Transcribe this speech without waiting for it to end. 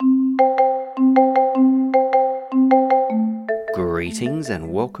Greetings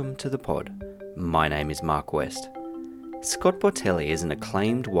and welcome to the pod. My name is Mark West. Scott Bortelli is an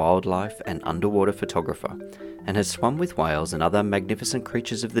acclaimed wildlife and underwater photographer and has swum with whales and other magnificent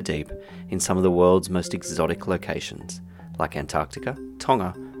creatures of the deep in some of the world's most exotic locations, like Antarctica,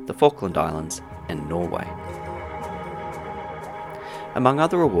 Tonga, the Falkland Islands, and Norway. Among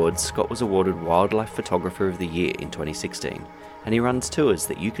other awards, Scott was awarded Wildlife Photographer of the Year in 2016, and he runs tours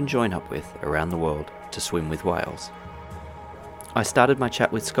that you can join up with around the world to swim with whales. I started my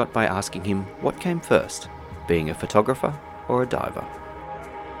chat with Scott by asking him what came first, being a photographer or a diver.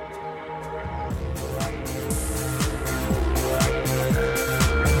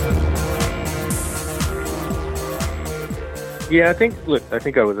 Yeah, I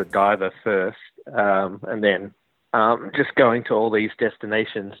think I was a diver first, and then just going to all these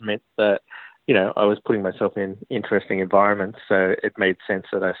destinations meant that, I was putting myself in interesting environments, so it made sense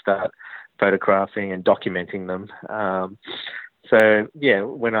that I start photographing and documenting them. So yeah,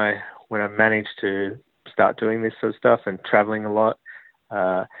 when I managed to start doing this sort of stuff and traveling a lot,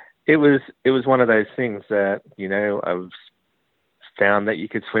 it was one of those things that I've found that you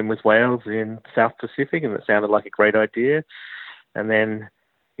could swim with whales in South Pacific, and it sounded like a great idea. And then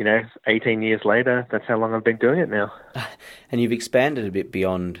 18 years later, that's how long I've been doing it now. And you've expanded a bit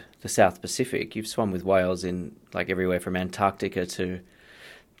beyond the South Pacific. You've swum with whales in everywhere from Antarctica to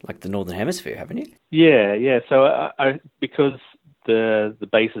the Northern Hemisphere, haven't you? Yeah. So I because the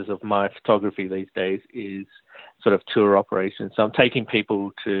basis of my photography these days is sort of tour operations. So I'm taking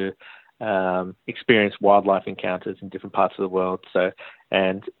people to experience wildlife encounters in different parts of the world.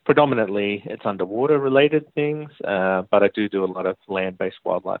 And predominantly it's underwater related things, but I do a lot of land-based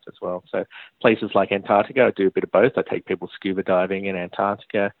wildlife as well. So places like Antarctica, I do a bit of both. I take people scuba diving in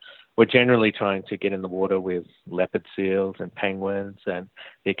Antarctica. We're generally trying to get in the water with leopard seals and penguins and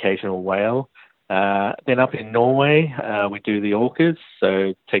the occasional whale. Then up in Norway, we do the orcas.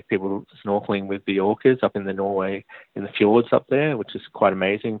 So take people snorkeling with the orcas up in the Norway, in the fjords up there, which is quite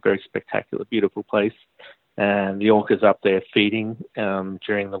amazing, very spectacular, beautiful place. And the orcas up there feeding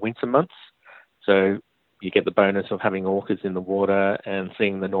during the winter months. So you get the bonus of having orcas in the water and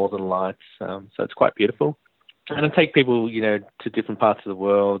seeing the northern lights. So it's quite beautiful. And I take people, to different parts of the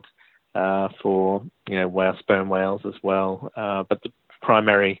world for, sperm whales as well. But the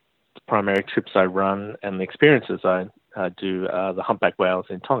primary trips I run and the experiences I do are the humpback whales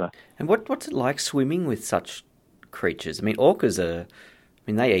in Tonga. And what's it like swimming with such creatures? I mean, orcas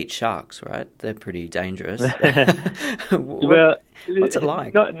they eat sharks, right? They're pretty dangerous. What's it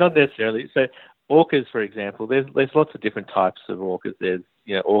like? Not necessarily. So orcas, for example, there's lots of different types of orcas. There's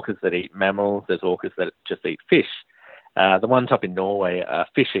orcas that eat mammals. There's orcas that just eat fish. The ones up in Norway are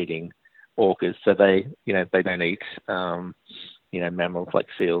fish-eating orcas, so they don't eat mammals like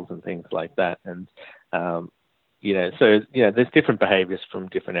seals and things like that. And there's different behaviors from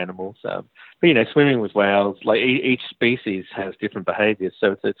different animals. But swimming with whales, each species has different behaviors,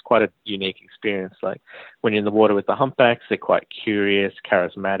 so it's quite a unique experience. Like when you're in the water with the humpbacks, they're quite curious,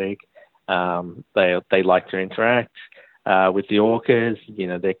 charismatic. They like to interact. With the orcas,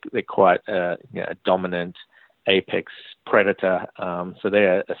 they're quite a dominant apex predator. So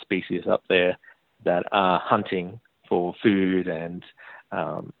they're a species up there that are hunting for food and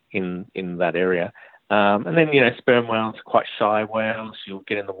in that area. And then, sperm whales are quite shy whales. You'll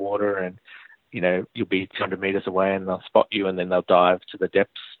get in the water and, you'll be 200 meters away and they'll spot you and then they'll dive to the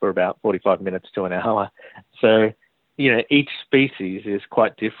depths for about 45 minutes to an hour. So, each species is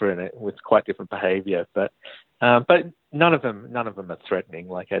quite different with quite different behavior, but none of them are threatening,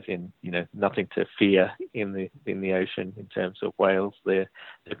 like as in, nothing to fear in the ocean in terms of whales. They're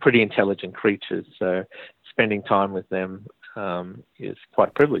pretty intelligent creatures. So spending time with them is quite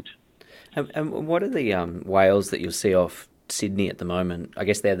a privilege. And what are the whales that you'll see off Sydney at the moment? I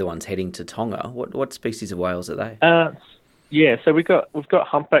guess they're the ones heading to Tonga. What species of whales are they? So we've got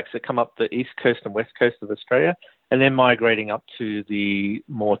humpbacks that come up the east coast and west coast of Australia, and they're migrating up to the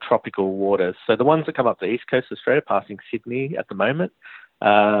more tropical waters. So the ones that come up the east coast of Australia, passing Sydney at the moment,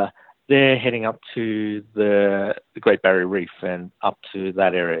 they're heading up to the Great Barrier Reef and up to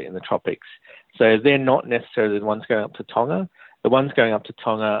that area in the tropics. So they're not necessarily the ones going up to Tonga. The ones going up to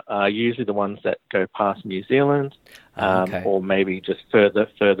Tonga are usually the ones that go past New Zealand, or maybe just further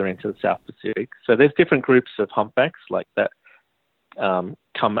into the South Pacific. So there's different groups of humpbacks like that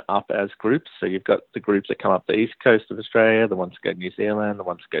come up as groups. So you've got the groups that come up the east coast of Australia, the ones that go to New Zealand, the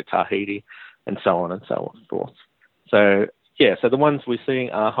ones that go to Tahiti, and so on and so forth. So the ones we're seeing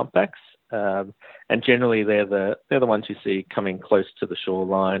are humpbacks, and generally they're the ones you see coming close to the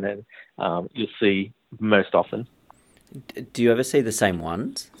shoreline, and you'll see most often. Do you ever see the same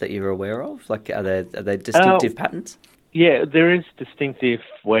ones that you're aware of? Are they distinctive patterns? Yeah, there is distinctive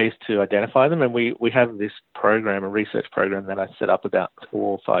ways to identify them, and we have this program, a research program that I set up about 4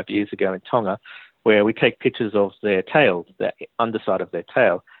 or 5 years ago in Tonga, where we take pictures of their tails, the underside of their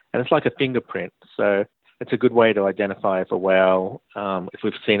tail, and it's like a fingerprint. So it's a good way to identify if a whale, if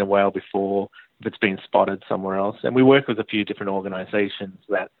we've seen a whale before, if it's been spotted somewhere else. And we work with a few different organisations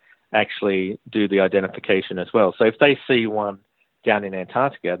that actually do the identification as well. So if they see one down in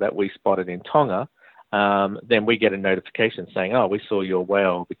Antarctica that we spotted in Tonga, then we get a notification saying, "Oh, we saw your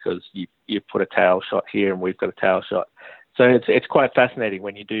whale because you put a tail shot here, and we've got a tail shot." So it's quite fascinating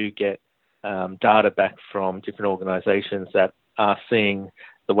when you do get data back from different organisations that are seeing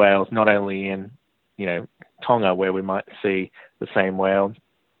the whales not only in Tonga, where we might see the same whale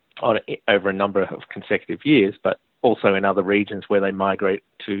over a number of consecutive years, but also in other regions where they migrate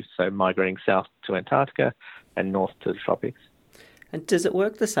to, so migrating south to Antarctica and north to the tropics. And does it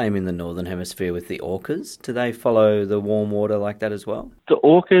work the same in the Northern Hemisphere with the orcas? Do they follow the warm water like that as well? The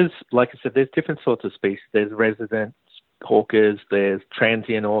orcas, like I said, there's different sorts of species. There's resident orcas, there's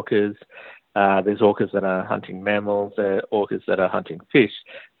transient orcas, there's orcas that are hunting mammals, there are orcas that are hunting fish.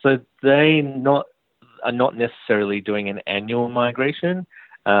 So they are not necessarily doing an annual migration.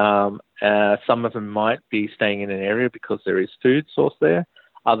 Some of them might be staying in an area because there is food source there.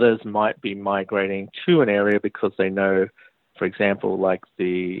 Others might be migrating to an area because they know, for example, like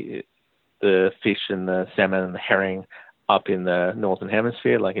the fish and the salmon and the herring up in the Northern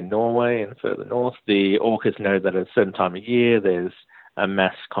Hemisphere, like in Norway and further north, the orcas know that at a certain time of year there's a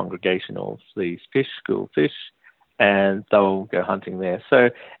mass congregation of these fish, school fish, and they'll go hunting there. So,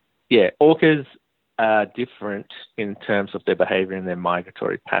 yeah, orcas are different in terms of their behaviour and their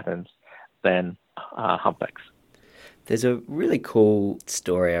migratory patterns than humpbacks. There's a really cool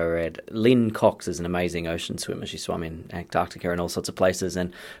story I read. Lynn Cox is an amazing ocean swimmer. She swam in Antarctica and all sorts of places.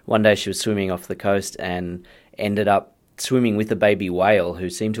 And one day she was swimming off the coast and ended up swimming with a baby whale who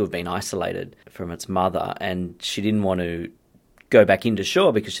seemed to have been isolated from its mother. And she didn't want to go back into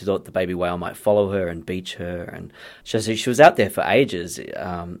shore because she thought the baby whale might follow her and beach her. And she was out there for ages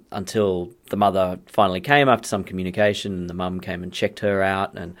until the mother finally came after some communication, and the mum came and checked her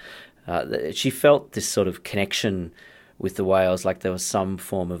out. And she felt this sort of connection with the whales, like there was some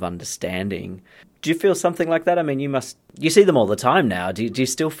form of understanding. Do you feel something like that? I mean, you see them all the time now. Do you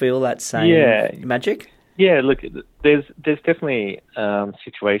still feel that same magic? Yeah, look, there's definitely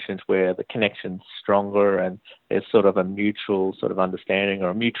situations where the connection's stronger and there's sort of a mutual sort of understanding or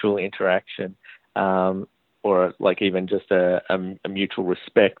a mutual interaction, or like even just a mutual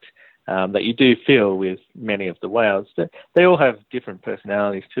respect that you do feel with many of the whales. They all have different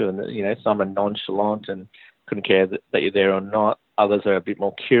personalities too, and some are nonchalant and couldn't care that you're there or not. Others are a bit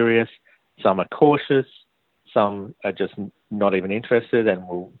more curious. Some are cautious. Some are just not even interested and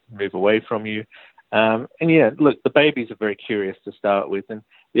will move away from you. And yeah, look, the babies are very curious to start with, and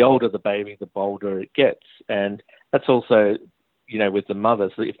the older the baby, the bolder it gets. And that's also, with the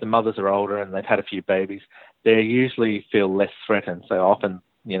mothers. If the mothers are older and they've had a few babies, they usually feel less threatened. So often,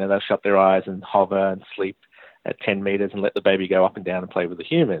 they'll shut their eyes and hover and sleep at 10 meters and let the baby go up and down and play with the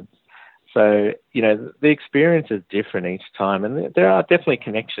humans. So, the experience is different each time. And there are definitely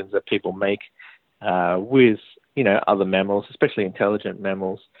connections that people make with, other mammals, especially intelligent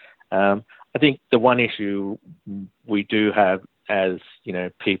mammals. I think the one issue we do have as,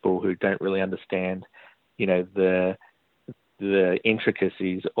 people who don't really understand, the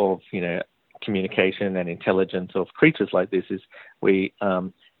intricacies of, communication and intelligence of creatures like this is we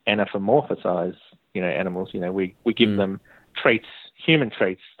anthropomorphize, animals. We give them traits, human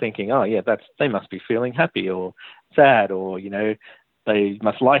traits, thinking, oh yeah, they must be feeling happy or sad, or they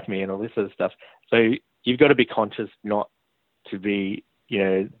must like me and all this sort of stuff. So you've got to be conscious not to be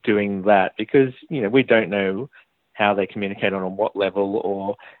doing that, because we don't know how they communicate on what level,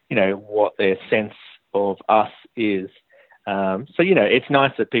 or what their sense of us is. So it's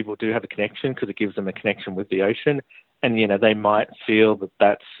nice that people do have a connection, because it gives them a connection with the ocean, and they might feel that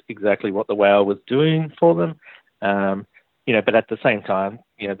that's exactly what the whale was doing for them. But at the same time,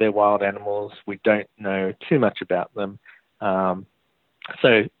 they're wild animals. We don't know too much about them.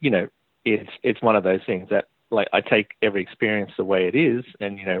 So it's one of those things that, like, I take every experience the way it is,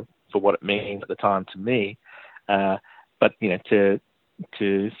 and for what it means at the time to me. But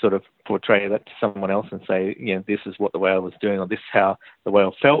to sort of portray that to someone else and say, this is what the whale was doing, or this is how the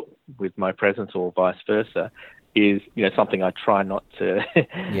whale felt with my presence, or vice versa, is something I try not to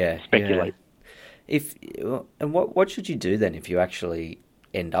speculate. Yeah. And what should you do then if you actually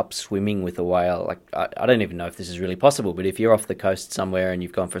end up swimming with a whale? Like, I don't even know if this is really possible, but if you're off the coast somewhere and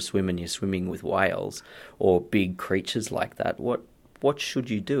you've gone for a swim and you're swimming with whales or big creatures like that, what should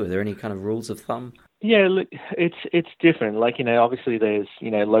you do? Are there any kind of rules of thumb? Yeah, look, it's different. Like, obviously there's,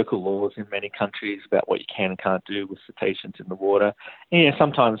 local laws in many countries about what you can and can't do with cetaceans in the water. And,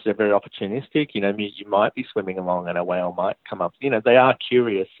 sometimes they're very opportunistic. You might be swimming along and a whale might come up. They are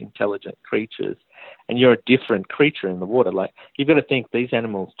curious, intelligent creatures, and you're a different creature in the water. Like, you've got to think these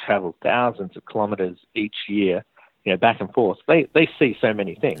animals travel thousands of kilometers each year, back and forth. They see so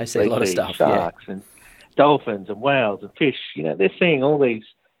many things. They see a lot of stuff, sharks and dolphins and whales and fish. They're seeing all these,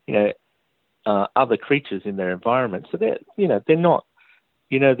 other creatures in their environment. So they're not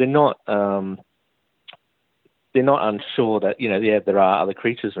unsure that, there are other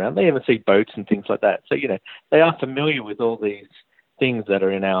creatures around. They even see boats and things like that. So, they are familiar with all these things that are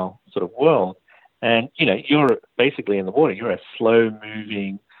in our sort of world. And, you're basically in the water. You're a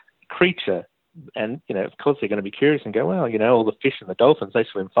slow-moving creature. And, of course, they're going to be curious and go, well, all the fish and the dolphins, they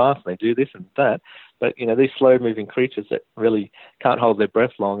swim fast and they do this and that. But, these slow-moving creatures that really can't hold their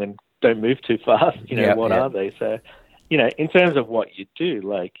breath long and don't move too fast, what are they? So, in terms of what you do,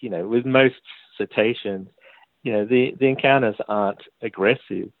 like, with most cetaceans, the encounters aren't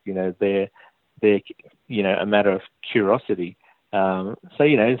aggressive. They're a matter of curiosity. So,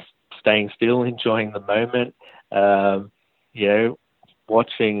 staying still, enjoying the moment,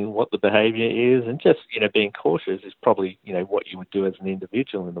 watching what the behavior is, and just, being cautious is probably, what you would do as an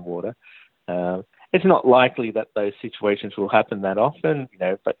individual in the water. It's not likely that those situations will happen that often,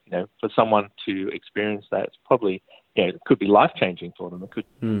 but, for someone to experience that, it's probably, it could be life-changing for them. It could,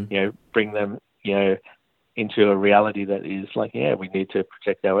 bring them, into a reality that is like, we need to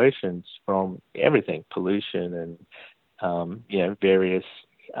protect our oceans from everything, pollution and, various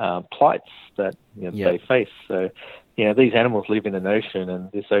plights that they face. So, these animals live in an ocean,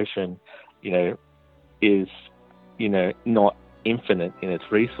 and this ocean, is, not infinite in its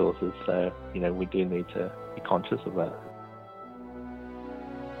resources. So, we do need to be conscious of that.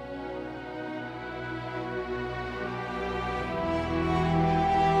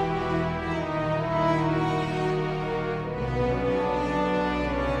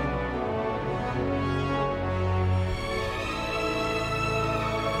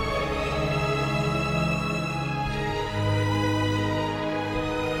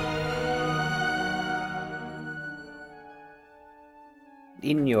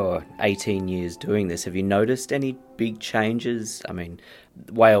 In your 18 years doing this, have you noticed any big changes? I mean,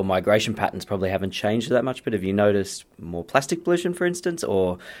 whale migration patterns probably haven't changed that much, but have you noticed more plastic pollution, for instance,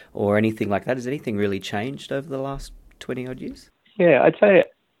 or anything like that? Has anything really changed over the last 20-odd years? Yeah, I'd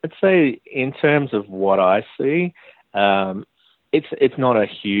say in terms of what I see, it's not a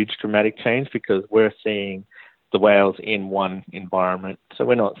huge dramatic change because we're seeing the whales in one environment. So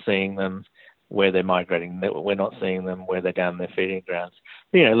we're not seeing them where they're migrating. We're not seeing them where they're down their feeding grounds.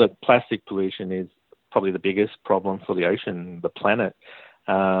 Look, plastic pollution is probably the biggest problem for the ocean, the planet.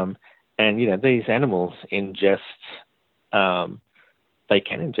 And, these animals ingest, they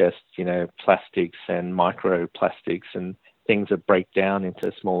can ingest, plastics and microplastics and things that break down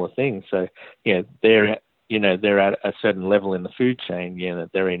into smaller things. So, they're at a certain level in the food chain.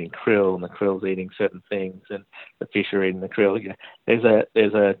 They're eating krill, and the krill's eating certain things, and the fish are eating the krill.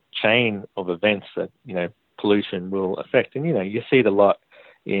 There's a chain of events that pollution will affect, and you see it a lot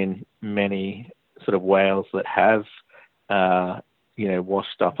in many sort of whales that have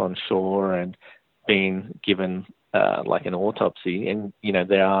washed up on shore and been given like an autopsy, and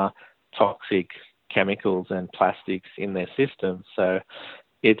there are toxic chemicals and plastics in their system. So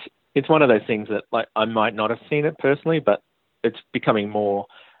it's one of those things that, like, I might not have seen it personally, but it's becoming more,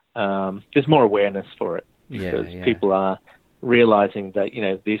 there's more awareness for it because people are realizing that,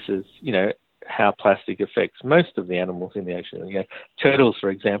 this is, how plastic affects most of the animals in the ocean. Turtles, for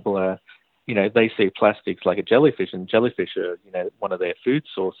example, are, they see plastics like a jellyfish, and jellyfish are, one of their food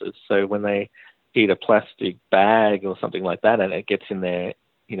sources. So when they eat a plastic bag or something like that and it gets in their,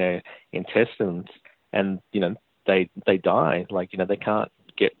 intestines and, they die, like, they can't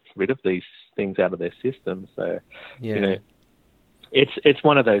get rid of these things out of their system. So, it's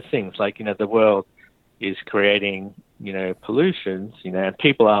one of those things, like, the world is creating, pollutions, and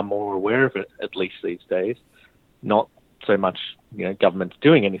people are more aware of it, at least these days. Not so much, government's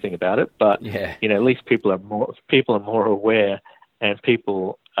doing anything about it, but, at least people are more aware, and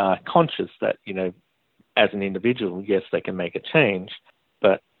people are conscious that, as an individual, yes, they can make a change,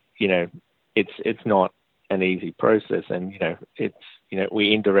 but, it's not an easy process, and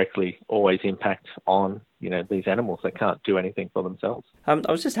we indirectly always impact on these animals that can't do anything for themselves. I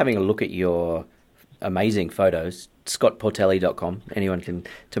was just having a look at your amazing photos, scottportelli.com. Anyone can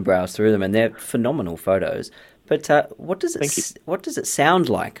browse through them, and they're phenomenal photos. But what does it sound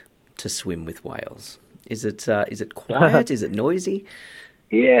like to swim with whales? Is it quiet? Is it noisy?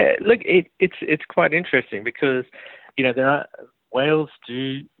 Yeah, look, it's quite interesting because, there are whales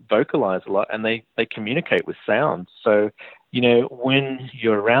do vocalize a lot and they communicate with sounds. So, when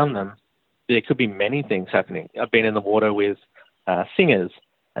you're around them, there could be many things happening. I've been in the water with singers,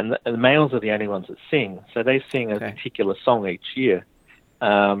 and the males are the only ones that sing. So they sing a particular song each year.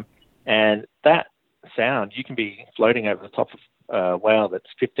 And that sound, you can be floating over the top of a whale that's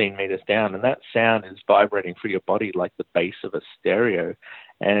 15 meters down, and that sound is vibrating through your body like the bass of a stereo.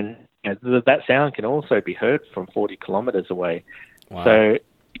 And that sound can also be heard from 40 kilometers away. Wow. So,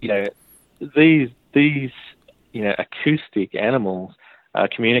 these acoustic animals are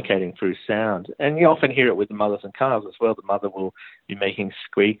communicating through sound. And you often hear it with the mothers and calves as well. The mother will be making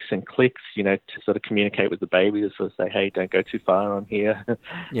squeaks and clicks, to sort of communicate with the baby, to sort of say, hey, don't go too far on here.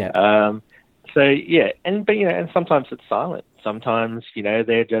 Yeah. And sometimes it's silent. Sometimes,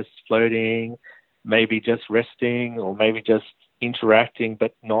 they're just floating, maybe just resting, or maybe just interacting,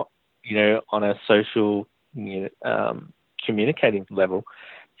 but not, on a social, communicating level.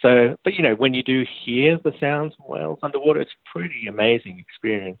 So, but when you do hear the sounds of whales underwater, it's a pretty amazing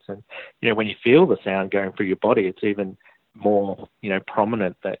experience. And, when you feel the sound going through your body, it's even more,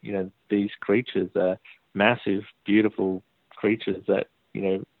 prominent that, these creatures are massive, beautiful creatures that,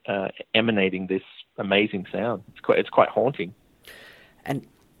 emanating this amazing sound. It's quite haunting. And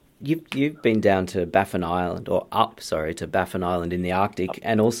you've been down to Baffin Island, to Baffin Island in the Arctic,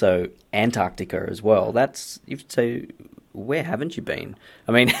 and also Antarctica as well. So where haven't you been?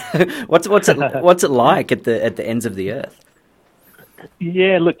 I mean, what's it like at the ends of the Earth?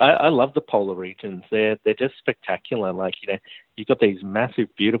 Yeah, look, I love the polar regions. They're just spectacular. Like, you've got these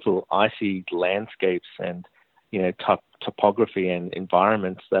massive, beautiful, icy landscapes and, topography and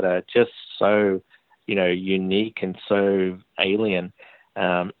environments that are just so, unique and so alien.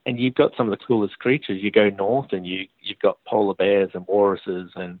 And you've got some of the coolest creatures. You go north and you've got polar bears and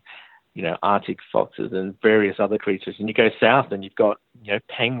walruses and, Arctic foxes and various other creatures. And you go south and you've got,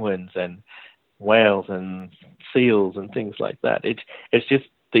 penguins and whales and seals and things like that. It's just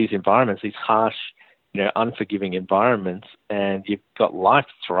these environments, these harsh, unforgiving environments, and you've got life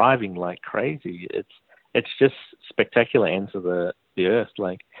thriving like crazy. It's just spectacular ends of the earth.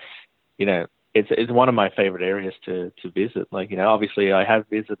 Like, it's one of my favorite areas to visit. Like, obviously I have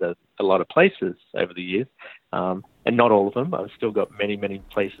visited a lot of places over the years, and not all of them. I've still got many, many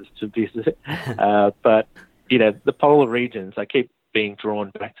places to visit. But, the polar regions, I keep being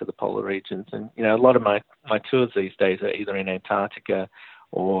drawn back to the polar regions. And, a lot of my tours these days are either in Antarctica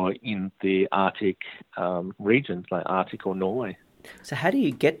or in the Arctic regions, like Arctic or Norway. So how do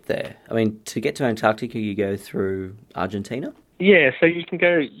you get there? I mean, to get to Antarctica, you go through Argentina? Yeah, so you can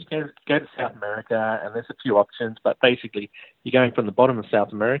go to South America, and there's a few options, but basically you're going from the bottom of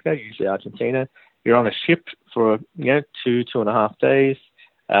South America, usually Argentina. You're on a ship for 2.5 days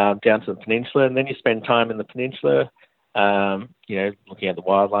down to the peninsula, and then you spend time in the peninsula, looking at the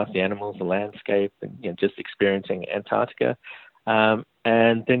wildlife, the animals, the landscape, and just experiencing Antarctica.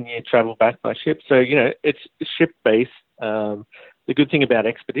 And then you travel back by ship. So it's ship-based. The good thing about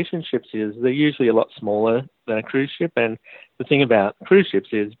expedition ships is they're usually a lot smaller than a cruise ship. And the thing about cruise ships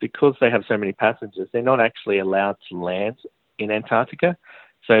is because they have so many passengers, they're not actually allowed to land in Antarctica.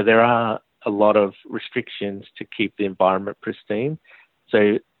 So there are a lot of restrictions to keep the environment pristine.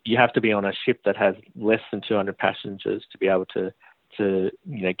 So you have to be on a ship that has less than 200 passengers to be able to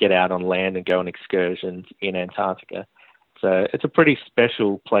get out on land and go on excursions in Antarctica. So it's a pretty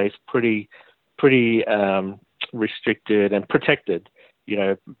special place, pretty restricted and protected,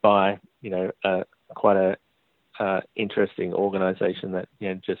 by quite a interesting organisation that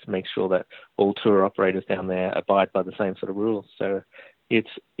just makes sure that all tour operators down there abide by the same sort of rules. So it's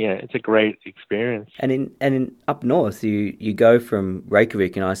a great experience. And in up north, you go from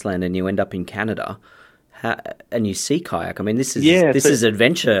Reykjavik in Iceland and you end up in Canada, and you sea kayak. I mean, this is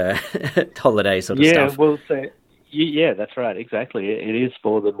adventure holiday sort of stuff. Yeah, that's right. Exactly. It is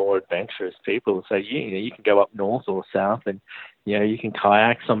for the more adventurous people. So you can go up north or south, and you can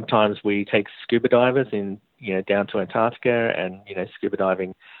kayak. Sometimes we take scuba divers down to Antarctica, and scuba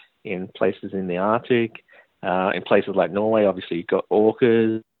diving in places in the Arctic. In places like Norway, obviously you've got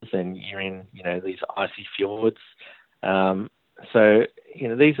orcas, and you're in these icy fjords. So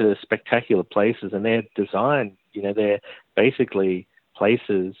these are spectacular places, and they're designed. They're basically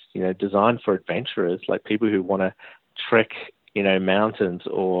places, designed for adventurers, like people who want to trek, mountains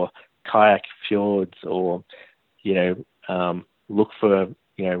or kayak fjords or, look for,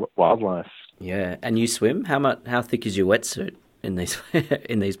 wildlife. Yeah, and you swim? How thick is your wetsuit in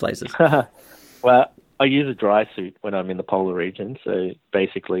these places? Well, I use a dry suit when I'm in the polar region. So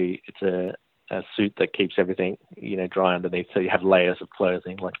basically, it's suit that keeps everything, dry underneath. So you have layers of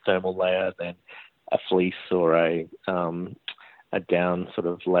clothing, like thermal layer, then a fleece or a down sort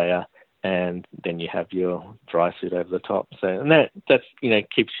of layer, and then you have your dry suit over the top. So, and that's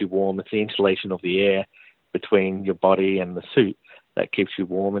keeps you warm. It's the insulation of the air between your body and the suit that keeps you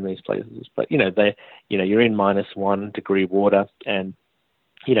warm in these places. But you're in -1 degree water, and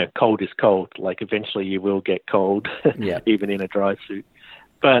cold is cold. Like eventually you will get cold, even in a dry suit.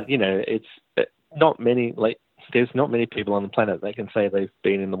 But it's not many. Like there's not many people on the planet that can say they've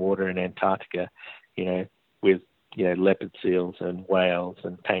been in the water in Antarctica, with leopard seals and whales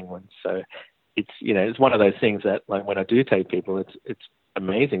and penguins. So it's one of those things that, like, when I do take people, it's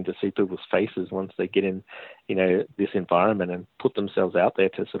amazing to see people's faces once they get in, this environment and put themselves out there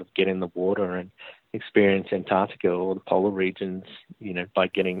to sort of get in the water and experience Antarctica or the polar regions, by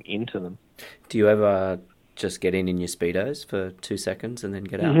getting into them. Do you ever just get in your Speedos for 2 seconds and then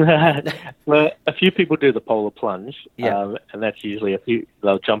get out? Well, a few people do the polar plunge, and that's usually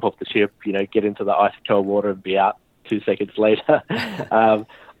they'll jump off the ship, get into the ice cold water and be out 2 seconds later.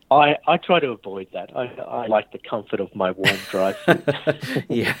 I try to avoid that. I like the comfort of my warm, dry suit.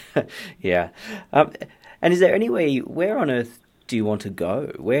 Yeah. And is there where on earth do you want to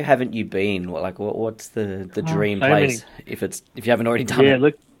go? Where haven't you been? What's the dream place if you haven't already done it?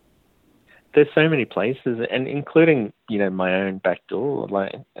 Look, there's so many places, and including my own back door,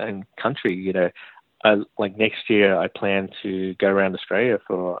 and country. Like next year, I plan to go around Australia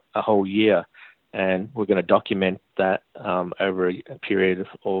for a whole year. And we're going to document that over a period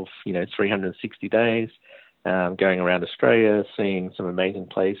of 360 days, going around Australia, seeing some amazing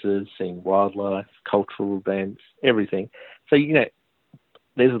places, seeing wildlife, cultural events, everything. So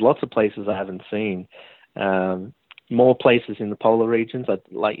there's lots of places I haven't seen. More places in the polar regions. I'd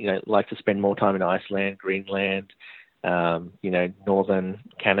like to spend more time in Iceland, Greenland, northern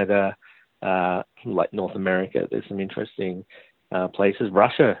Canada, like North America. There's some interesting places.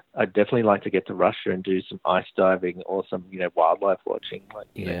 Russia, I'd definitely like to get to Russia and do some ice diving or some, wildlife watching.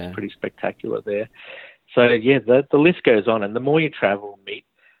 It's pretty spectacular there. So the list goes on, and the more you travel, meet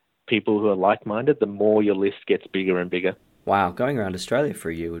people who are like-minded, the more your list gets bigger and bigger. Wow, going around Australia for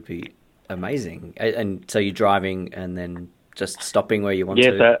a year would be amazing. And so you're driving and then just stopping where you want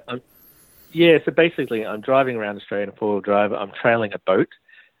to? So basically I'm driving around Australia in a four-wheel drive. I'm trailing a boat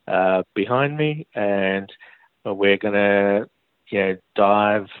behind me, and we're going to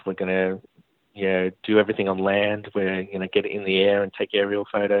dive. We're going to, do everything on land. We're going to get in the air and take aerial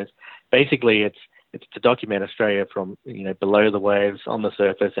photos. Basically, it's to document Australia from, below the waves, on the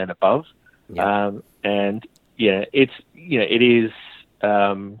surface, and above. It is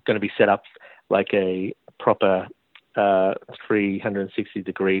going to be set up like a proper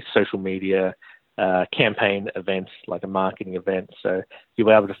 360-degree social media campaign event, like a marketing event. So you'll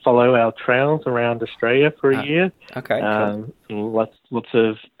be able to follow our trails around Australia for a year. Okay. Cool. Lots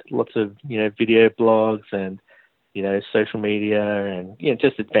of video blogs and social media and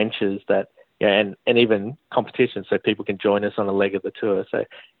just adventures that and even competitions, so people can join us on a leg of the tour. So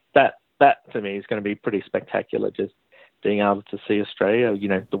that to me is going to be pretty spectacular. Just being able to see Australia,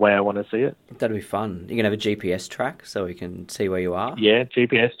 the way I want to see it. That'll be fun. You're going to have a GPS track so we can see where you are? Yeah,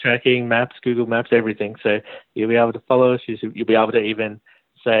 GPS tracking, maps, Google Maps, everything. So you'll be able to follow us. You'll be able to even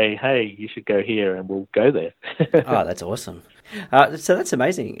say, hey, you should go here, and we'll go there. Oh, that's awesome. So that's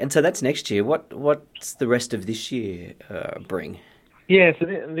amazing. And so that's next year. What's the rest of this year bring? Yeah, so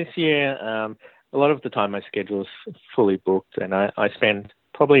this year, a lot of the time my schedule is fully booked, and I spend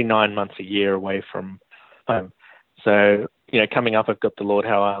probably 9 months a year away from home. So, coming up, I've got the Lord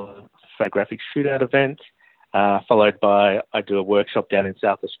Howe Island photographic shootout event, followed by I do a workshop down in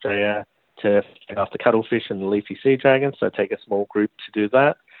South Australia to get after cuttlefish and the leafy sea dragon. So I take a small group to do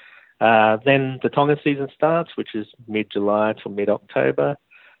that. Then the Tonga season starts, which is mid-July to mid-October.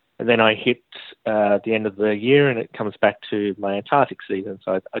 And then I hit the end of the year, and it comes back to my Antarctic season.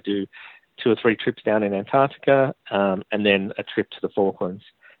 So I do 2 or 3 trips down in Antarctica, and then a trip to the Falklands.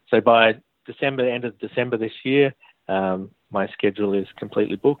 So by end of December this year, my schedule is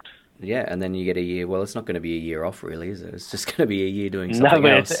completely booked. Yeah, and then you get a year. Well, it's not going to be a year off, really, is it? It's just going to be a year doing something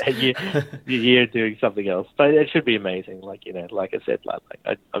else. A year doing something else. But it should be amazing. Like I said,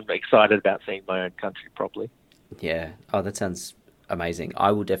 I'm excited about seeing my own country properly. Yeah. Oh, that sounds amazing.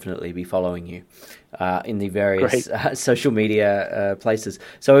 I will definitely be following you in the various social media places.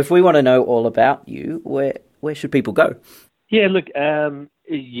 So if we want to know all about you, where should people go? Yeah, look,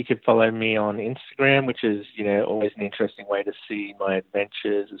 you could follow me on Instagram, which is, always an interesting way to see my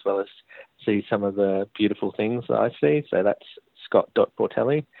adventures as well as see some of the beautiful things that I see. So that's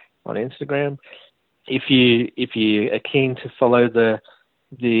Scott.Portelli on Instagram. If you are keen to follow the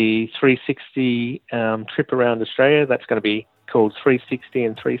the 360 trip around Australia. That's going to be called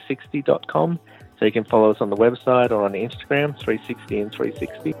 360and360.com. So you can follow us on the website or on Instagram,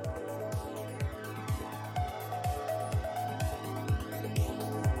 360and360.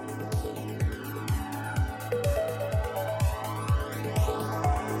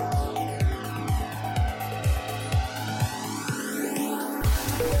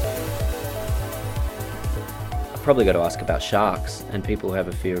 Probably got to ask about sharks and people who have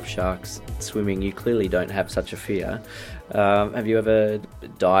a fear of sharks swimming. You clearly don't have such a fear. Have you ever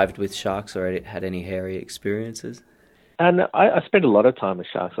dived with sharks or had any hairy experiences? And I spend a lot of time with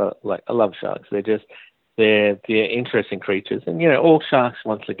sharks. I love sharks. They're interesting creatures, and all sharks,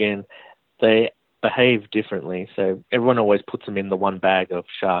 once again, they behave differently. So everyone always puts them in the one bag of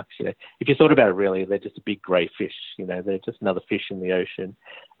sharks. If you thought about it, really, they're just a big grey fish. They're just another fish in the ocean.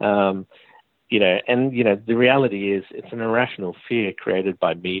 The reality is it's an irrational fear created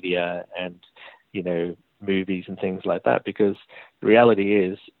by media and, movies and things like that, because the reality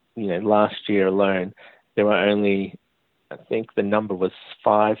is, last year alone, there were only, I think the number was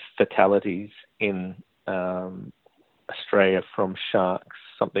 5 fatalities in Australia from sharks,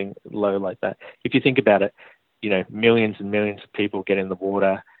 something low like that. If you think about it, millions and millions of people get in the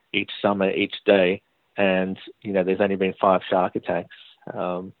water each summer, each day, and, there's only been 5 shark attacks.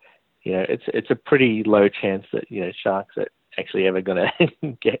 It's a pretty low chance that, sharks are actually ever going to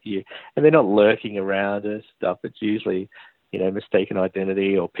get you. And they're not lurking around and stuff. It's usually, mistaken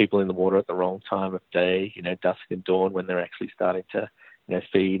identity or people in the water at the wrong time of day, dusk and dawn when they're actually starting to,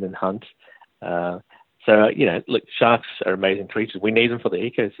 feed and hunt. Look, sharks are amazing creatures. We need them for the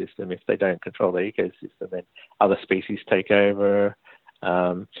ecosystem. If they don't control the ecosystem, then other species take over.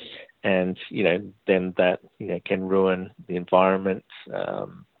 Then that, can ruin the environment,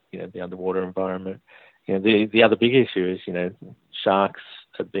 the underwater environment. The other big issue is, sharks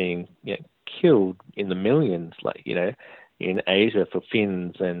are being killed in the millions, in Asia for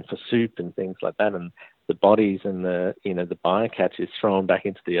fins and for soup and things like that. And the bodies and the bycatch is thrown back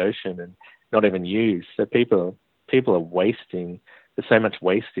into the ocean and not even used. So people are wasting. There's so much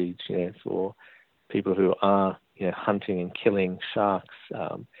wastage, for people who are, hunting and killing sharks.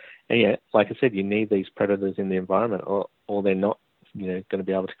 Like I said, you need these predators in the environment, or they're not, going to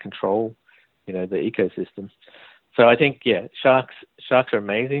be able to control, the ecosystem. So I think, sharks are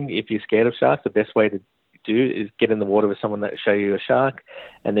amazing. If you're scared of sharks, the best way to do is get in the water with someone that will show you a shark,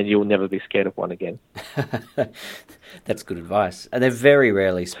 and then you'll never be scared of one again. That's good advice. And they're very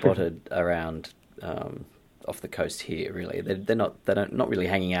rarely spotted around off the coast here. Really, they're not really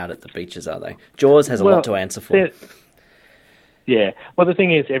hanging out at the beaches, are they? Jaws has a lot to answer for. Yeah. Well, the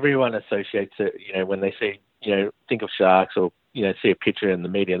thing is, everyone associates it. When they see, think of sharks or see a picture in the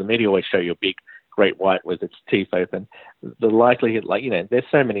media. The media always show you a big great white with its teeth open. The likelihood, there's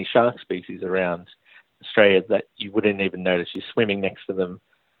so many shark species around Australia that you wouldn't even notice. You're swimming next to them,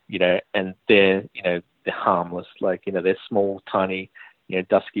 and they're harmless. They're small, tiny,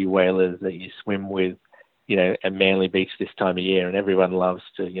 dusky whalers that you swim with, at Manly Beach this time of year, and everyone loves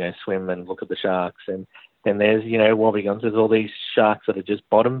to, swim and look at the sharks. And then there's, wobbegons. There's all these sharks that are just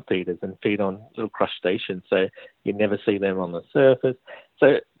bottom feeders and feed on little crustaceans, so you never see them on the surface.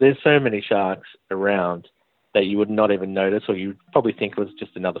 So there's so many sharks around that you would not even notice, or you'd probably think it was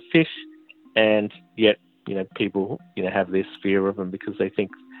just another fish. And yet, people, have this fear of them because they think,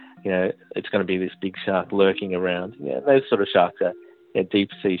 it's going to be this big shark lurking around. Those sort of sharks are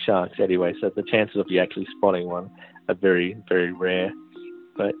deep sea sharks anyway, so the chances of you actually spotting one are very, very rare.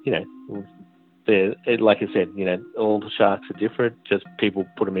 But, like I said, all the sharks are different, just people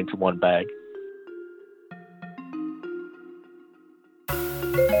put them into one bag.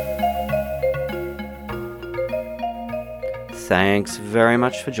 Thanks very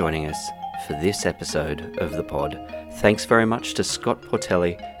much for joining us for this episode of The Pod. Thanks very much to Scott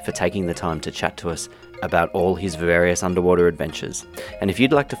Portelli for taking the time to chat to us about all his various underwater adventures. And if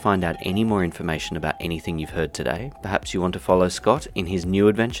you'd like to find out any more information about anything you've heard today, perhaps you want to follow Scott in his new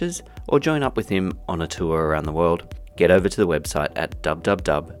adventures or join up with him on a tour around the world, get over to the website at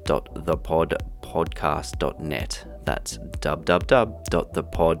www.thepodpodcast.net. That's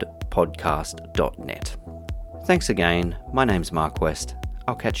www.thepodpodcast.net. Thanks again. My name's Mark West.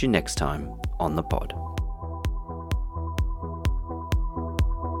 I'll catch you next time on The Pod.